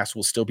podcast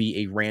will still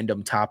be a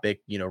random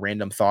topic, you know,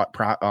 random thought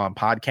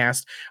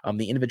podcast.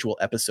 The individual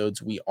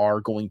episodes, we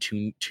are going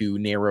to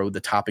narrow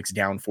the topics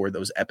down for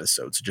those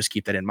episodes. So just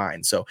keep that in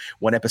mind. So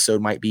one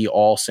episode might be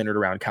all centered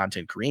around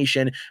content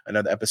creation.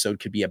 Another episode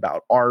could be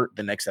about art.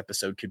 The next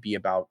episode could be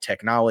about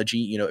technology.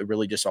 You know, it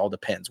really just all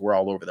depends. We're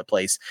all over the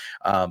place.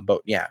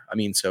 But I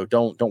mean, so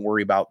don't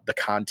worry about the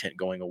content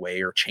going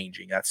away or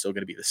changing. That's still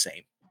going to be the same.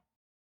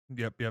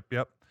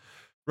 Yep.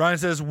 Ryan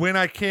says, when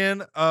I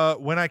can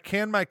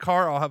my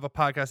car, I'll have a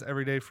podcast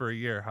every day for a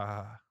year.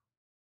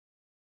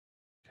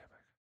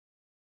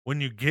 When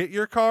you get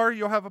your car,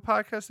 you'll have a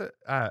podcast.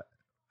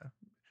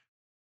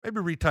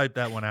 Maybe retype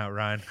that one out,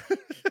 Ryan.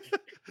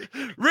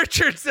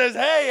 Richard says,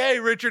 hey,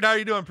 Richard, how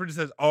you doing? Pretty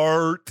says,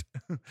 art.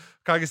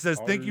 Kage says,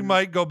 think you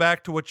might go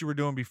back to what you were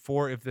doing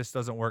before if this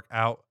doesn't work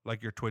out,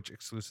 like your Twitch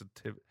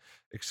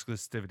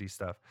exclusivity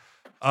stuff.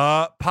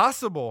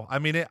 Possible. I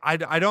mean, I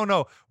don't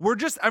know.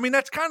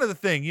 That's kind of the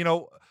thing, you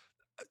know,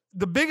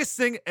 the biggest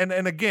thing.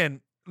 And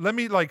again, let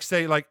me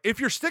say, if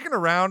you're sticking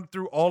around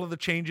through all of the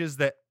changes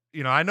that,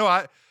 you know,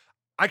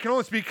 I can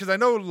only speak because I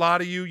know a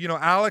lot of you, you know,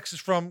 Alex is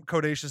from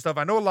Kodeations stuff.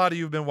 I know a lot of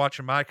you have been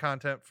watching my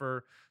content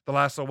for the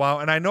last little while,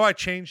 and I know I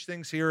change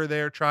things here or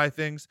there, try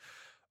things.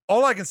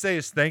 All I can say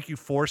is thank you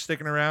for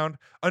sticking around.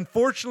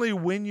 Unfortunately,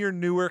 when you're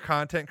newer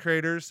content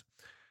creators,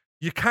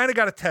 you kind of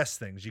got to test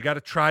things. You got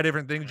to try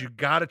different things. You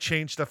got to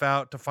change stuff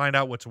out to find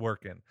out what's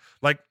working.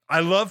 Like,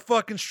 I love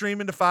fucking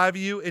streaming to 5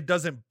 of you. It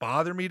doesn't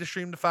bother me to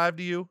stream to 5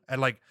 to you. And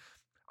like,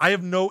 I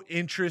have no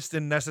interest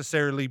in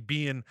necessarily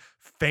being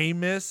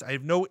famous. I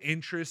have no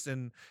interest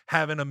in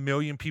having a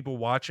million people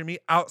watching me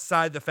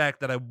outside the fact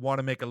that I want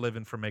to make a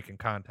living from making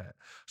content.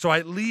 So I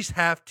at least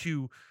have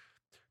to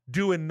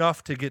do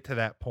enough to get to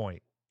that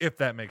point, if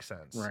that makes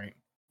sense. Right.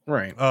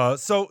 Right.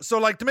 So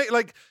like to make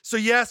like, so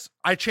yes,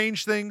 I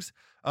changed things.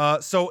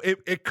 So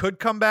it could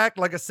come back.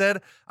 Like I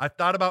said, I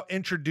thought about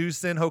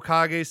introducing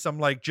Hokage some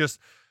like just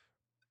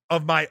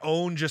of my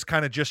own, just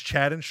kind of just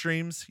chatting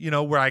streams, you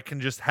know, where I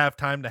can just have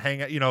time to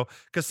hang out, you know,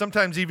 because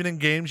sometimes even in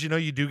games, you know,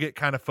 you do get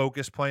kind of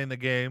focused playing the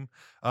game.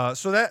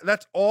 So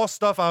that's all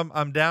stuff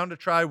I'm down to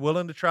try,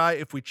 willing to try.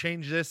 If we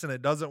change this and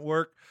it doesn't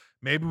work,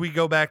 maybe we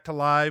go back to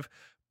live.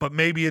 But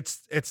maybe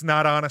it's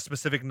not on a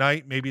specific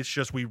night. Maybe it's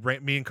just me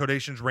and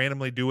Kodeations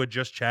randomly do a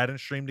just chat and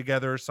stream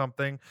together or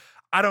something.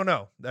 I don't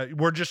know.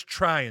 We're just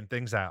trying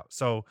things out.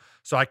 So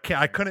I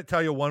couldn't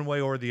tell you one way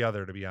or the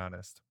other, to be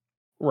honest.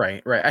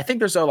 Right, right. I think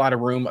there's a lot of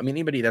room. I mean,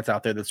 anybody that's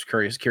out there that's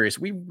curious,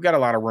 we've got a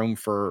lot of room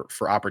for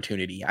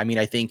opportunity. I mean,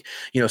 I think,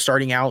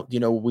 starting out,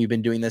 we've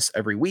been doing this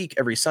every week,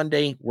 every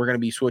Sunday. We're going to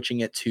be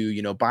switching it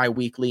to,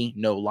 bi-weekly,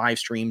 no live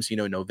streams,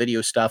 no video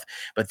stuff.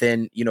 But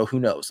then, who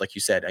knows? Like you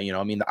said,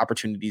 I mean, the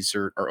opportunities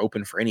are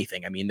open for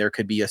anything. I mean, there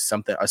could be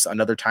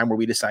another time where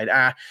we decide,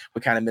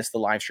 we kind of missed the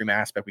live stream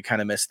aspect. We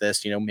kind of missed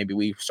this, maybe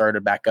we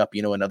started back up,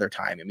 another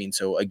time. I mean,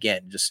 so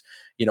again, just,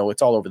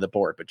 it's all over the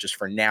board, but just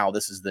for now,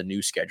 this is the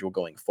new schedule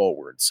going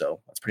forward.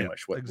 So that's pretty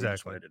much what we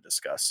just wanted to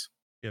discuss.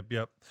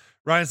 Yep.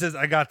 Ryan says,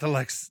 I got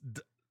I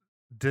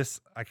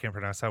can't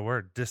pronounce that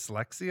word.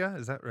 Dyslexia.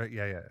 Is that right?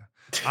 Yeah.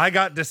 I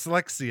got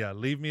dyslexia.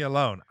 Leave me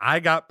alone. I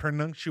got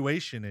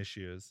pronunciation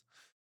issues.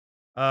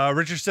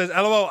 Richard says,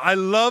 LOL, I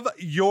love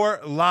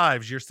your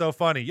lives. You're so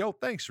funny. Yo,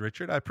 thanks,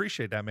 Richard. I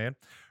appreciate that, man.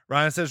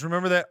 Ryan says,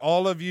 remember that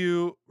all of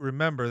you, when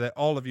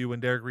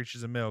Derek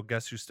reaches a mil,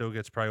 guess who still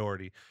gets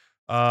priority?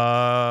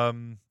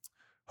 Hokage.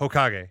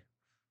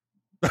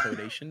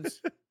 Kodeations.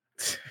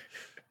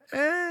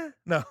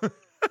 No.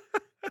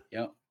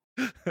 Yep.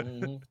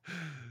 Mm-hmm.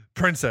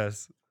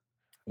 Princess.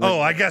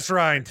 I guess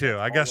Ryan too.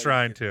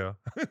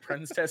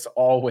 Princess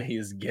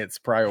always gets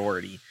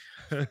priority.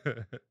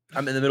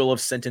 I'm in the middle of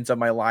sentence of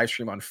my live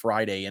stream on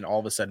Friday, and all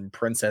of a sudden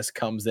Princess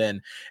comes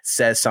in,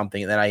 says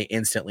something, and then I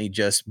instantly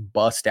just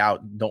bust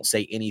out, don't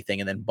say anything,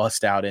 and then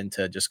bust out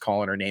into just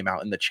calling her name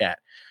out in the chat.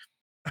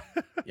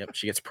 Yep,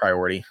 she gets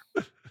priority.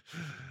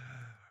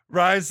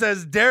 Ryan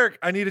says, Derek,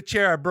 I need a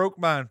chair. I broke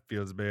mine.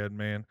 Feels bad,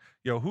 man.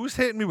 Yo, who's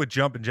hitting me with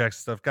jumping jacks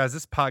and stuff? Guys,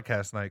 this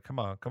podcast night. Come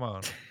on.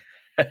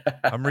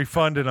 I'm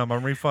refunding them.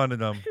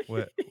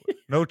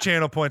 No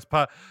channel points.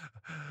 I'm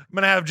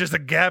going to have just a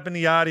gap in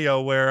the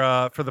audio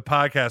where for the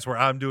podcast where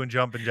I'm doing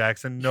jumping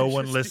jacks and no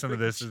one listened to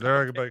this.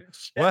 They're like,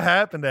 what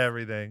happened to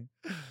everything?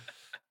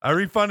 I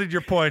refunded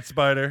your points,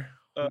 Spider.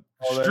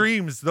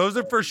 Streams. Those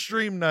are for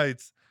stream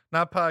nights,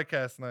 not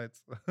podcast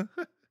nights.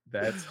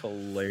 That's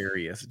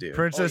hilarious, dude.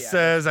 Princess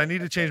says, I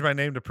need to change my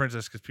name to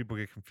Princess because people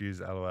get confused.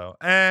 LOL.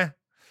 Let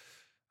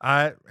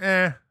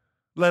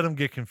them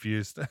get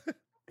confused.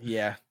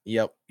 Yeah.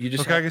 Yep. You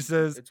just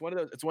says it's one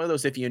of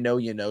those if you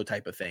know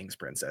type of things,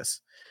 Princess.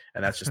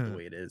 And that's just the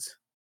way it is.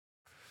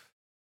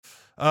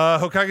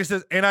 Hokage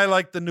says, and I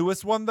like the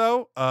newest one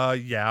though.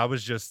 Yeah, I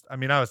was just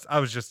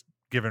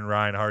giving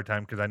Ryan a hard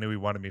time because I knew he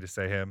wanted me to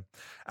say him.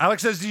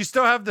 Alex says, do you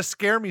still have the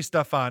scare me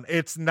stuff on?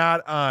 It's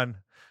not on.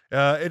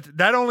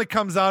 That only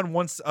comes on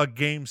once a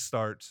game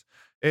starts.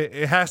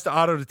 It has to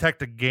auto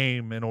detect a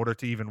game in order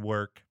to even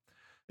work.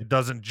 It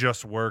doesn't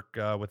just work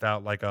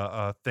without like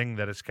a thing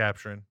that it's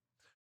capturing,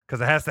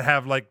 because it has to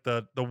have like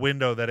the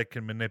window that it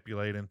can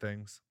manipulate and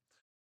things.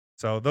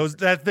 So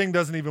that thing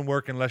doesn't even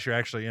work unless you're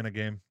actually in a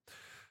game.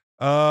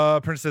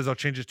 Prince says, I'll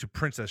change it to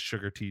Princess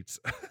Sugar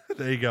Teats.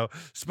 There you go.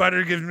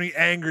 Spider gives me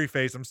angry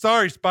face. I'm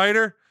sorry,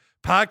 Spider.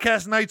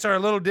 Podcast nights are a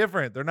little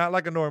different. They're not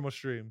like a normal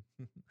stream.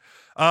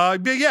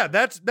 But yeah,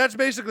 that's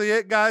basically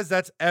it, guys.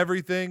 That's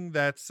everything.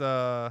 It's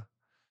whatevs.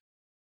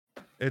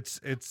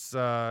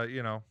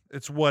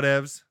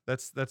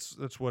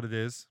 That's what it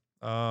is.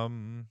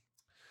 I'm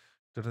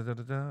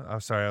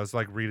sorry. I was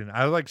like reading.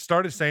 I like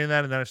started saying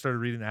that, and then I started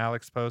reading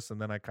Alex posts,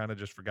 and then I kind of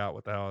just forgot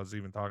what the hell I was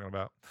even talking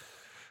about.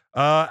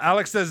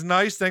 Alex says,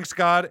 nice. Thanks,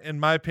 God. In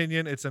my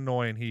opinion, it's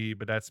annoying.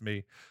 But that's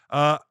me.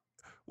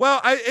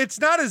 Well, it's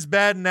not as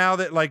bad now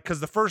that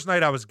because the first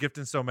night I was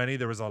gifting so many,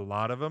 there was a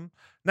lot of them.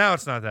 Now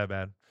it's not that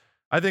bad.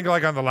 I think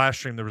like on the last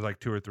stream, there was like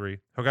 2 or 3.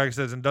 Hokage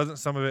says, and doesn't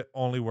some of it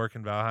only work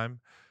in Valheim?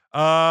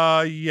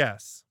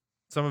 Yes.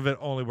 Some of it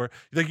only work.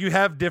 Like you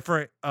have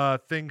different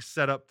things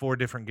set up for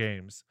different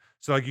games.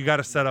 So like you got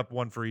to set up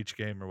one for each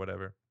game or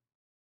whatever.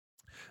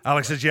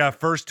 Alex says, yeah,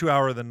 first 2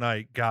 hour of the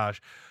night.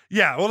 Gosh.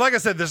 Yeah. Well, like I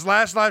said, this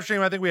last live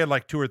stream, I think we had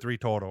like 2 or 3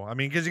 total. I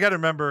mean, because you got to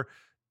remember,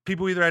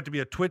 people either have to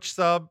be a Twitch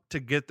sub to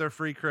get their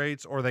free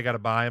crates or they got to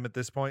buy them at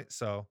this point.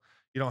 So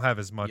you don't have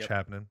as much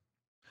happening.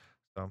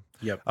 So,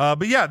 Yep.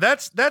 but yeah,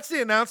 that's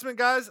the announcement,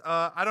 guys.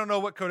 I don't know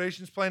what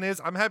Kodeations' plan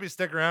is. I'm happy to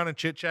stick around and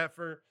chit chat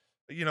for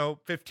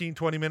 15,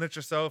 20 minutes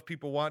or so if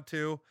people want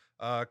to.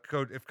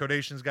 If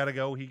Kodation's got to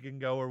go, he can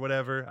go or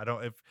whatever. I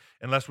don't if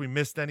unless we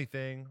missed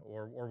anything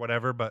or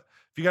whatever. But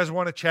if you guys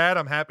want to chat,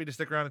 I'm happy to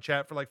stick around and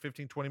chat for like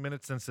 15, 20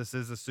 minutes since this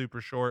is a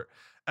super short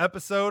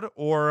episode.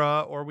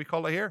 Or we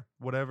call it here.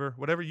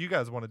 Whatever you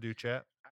guys want to do, chat.